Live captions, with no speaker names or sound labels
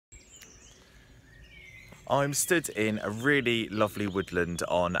I'm stood in a really lovely woodland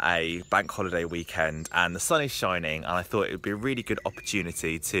on a bank holiday weekend and the sun is shining, and I thought it would be a really good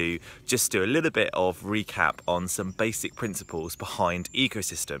opportunity to just do a little bit of recap on some basic principles behind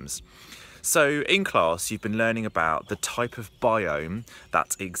ecosystems. So in class you've been learning about the type of biome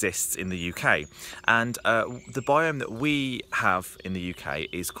that exists in the UK, and the biome that we have in the UK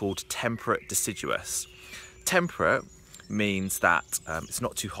is called temperate deciduous. Temperate means that it's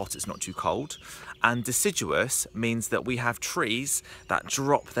not too hot, it's not too cold, and deciduous means that we have trees that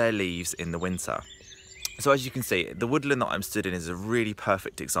drop their leaves in the winter. So as you can see, the woodland that I'm stood in is a really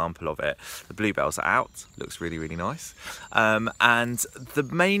perfect example of it. The bluebells are out, looks really, really nice. And the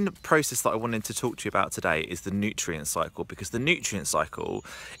main process that I wanted to talk to you about today is the nutrient cycle, because the nutrient cycle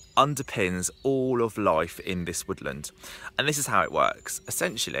underpins all of life in this woodland. And this is how it works.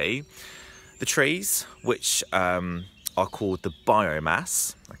 Essentially, the trees, which are called the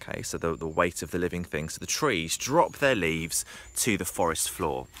biomass, okay, so the weight of the living thing. So the trees drop their leaves to the forest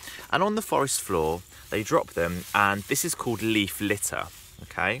floor. And on the forest floor, they drop them, and this is called leaf litter,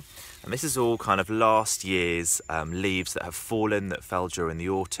 okay? And this is all kind of last year's leaves that have fallen, that fell during the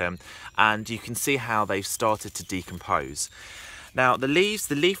autumn, and you can see how they've started to decompose. Now, the leaf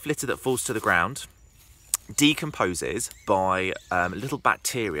litter that falls to the ground decomposes by little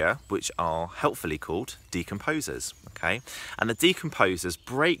bacteria which are helpfully called decomposers, okay? And the decomposers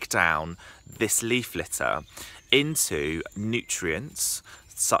break down this leaf litter into nutrients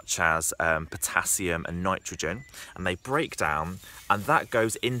such as potassium and nitrogen, and they break down, and that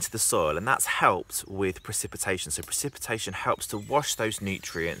goes into the soil, and that's helped with precipitation. So precipitation helps to wash those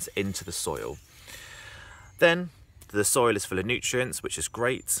nutrients into the soil. Then the soil is full of nutrients, which is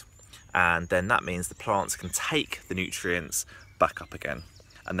great. And then that means the plants can take the nutrients back up again.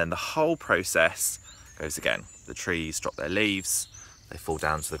 And then the whole process goes again. The trees drop their leaves, they fall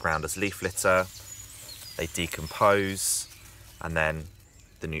down to the ground as leaf litter, they decompose, and then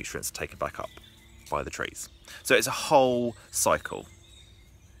the nutrients are taken back up by the trees. So it's a whole cycle.